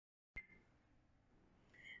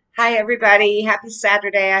Hi, everybody. Happy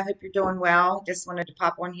Saturday. I hope you're doing well. Just wanted to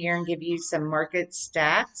pop on here and give you some market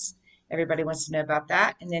stats. Everybody wants to know about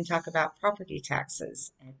that, and then talk about property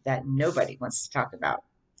taxes that nobody wants to talk about.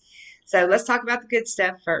 So let's talk about the good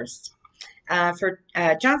stuff first. For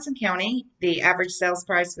Johnson County, the average sales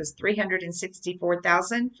price was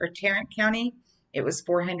 364,000. For Tarrant County, it was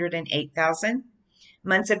 408,000.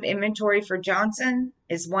 Months of inventory for Johnson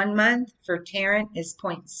is 1 month. For Tarrant is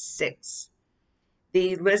point 0.6.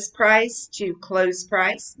 The list price to close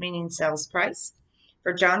price, meaning sales price,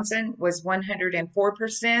 for Johnson was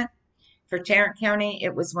 104%. For Tarrant County,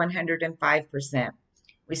 it was 105%.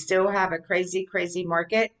 We still have a crazy, crazy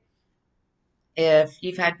market. If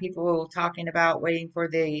you've had people talking about waiting for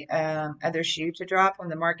the other shoe to drop on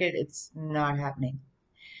the market, it's not happening.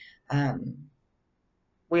 Um,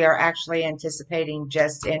 we are actually anticipating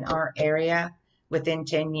just in our area within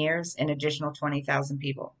 10 years an additional 20,000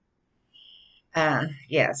 people.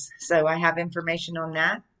 Yes, so I have information on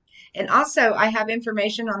that. And also, I have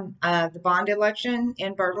information on the bond election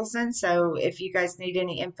in Burleson. So if you guys need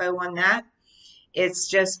any info on that, it's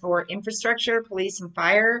just for infrastructure, police, and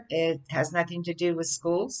fire. It has nothing to do with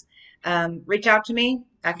schools. Reach out to me.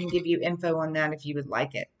 I can give you info on that if you would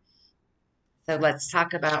like it. So let's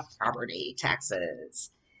talk about property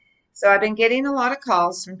taxes. So I've been getting a lot of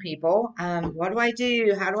calls from people. What do I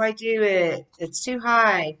do? How do I do it? It's too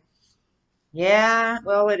high. Yeah,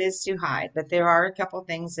 well, it is too high, but there are a couple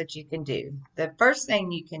things that you can do. The first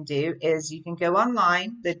thing you can do is you can go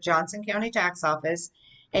online, the Johnson County Tax Office,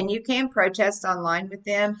 and you can protest online with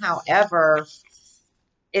them. However,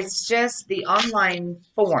 it's just the online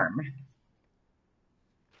form,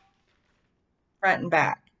 front and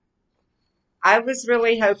back. I was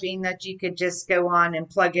really hoping that you could just go on and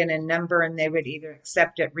plug in a number and they would either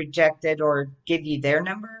accept it, reject it, or give you their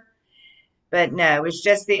number. But no, it's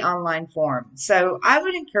just the online form. So I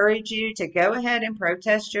would encourage you to go ahead and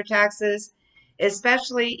protest your taxes,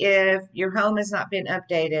 especially if your home has not been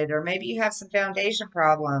updated or maybe you have some foundation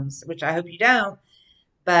problems, which I hope you don't.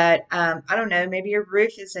 But I don't know, maybe your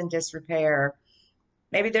roof is in disrepair.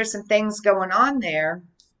 Maybe there's some things going on there.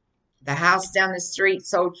 The house down the street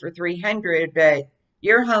sold for 300, but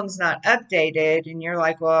your home's not updated and you're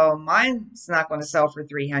like, well, mine's not going to sell for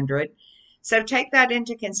 300. So take that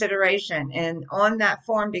into consideration. And on that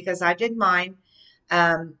form, because I did mine,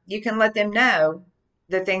 you can let them know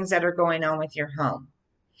the things that are going on with your home.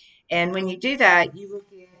 And when you do that, you will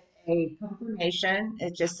get a confirmation.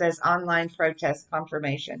 It just says online protest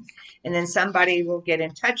confirmation. And then somebody will get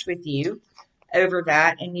in touch with you over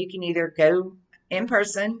that, and you can either go in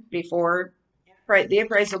person before the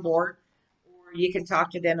appraisal board, or you can talk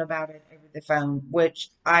to them about it over the phone, which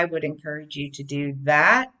I would encourage you to do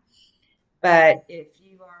that. But if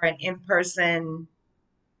you are an in person,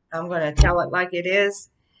 I'm going to tell it like it is,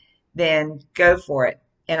 then go for it.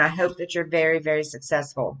 And I hope that you're very, very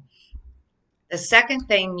successful. The second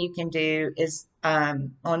thing you can do is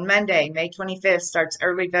on Monday, May 25th, starts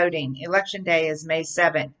early voting. Election day is May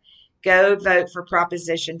 7th. Go vote for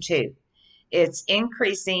Proposition 2. It's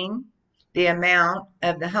increasing the amount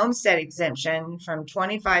of the homestead exemption from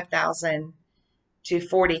 25,000 to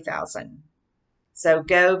 40,000. So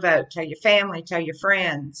go vote. Tell your family, tell your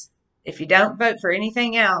friends. If you don't vote for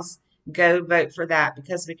anything else, go vote for that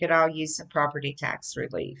because we could all use some property tax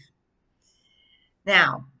relief.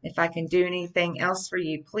 Now, if I can do anything else for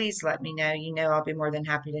you, please let me know. You know, I'll be more than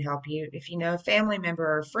happy to help you. If you know a family member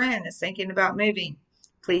or a friend that's thinking about moving,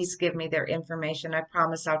 please give me their information. I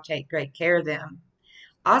promise I'll take great care of them.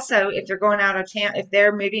 Also, if they're going out of town, if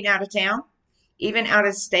they're moving out of town, even out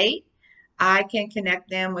of state, I can connect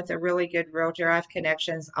them with a really good realtor. I have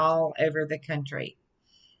connections all over the country.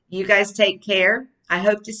 You guys take care. I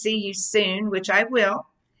hope to see you soon, which I will,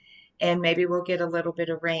 and maybe we'll get a little bit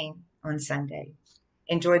of rain on Sunday.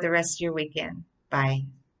 Enjoy the rest of your weekend. Bye.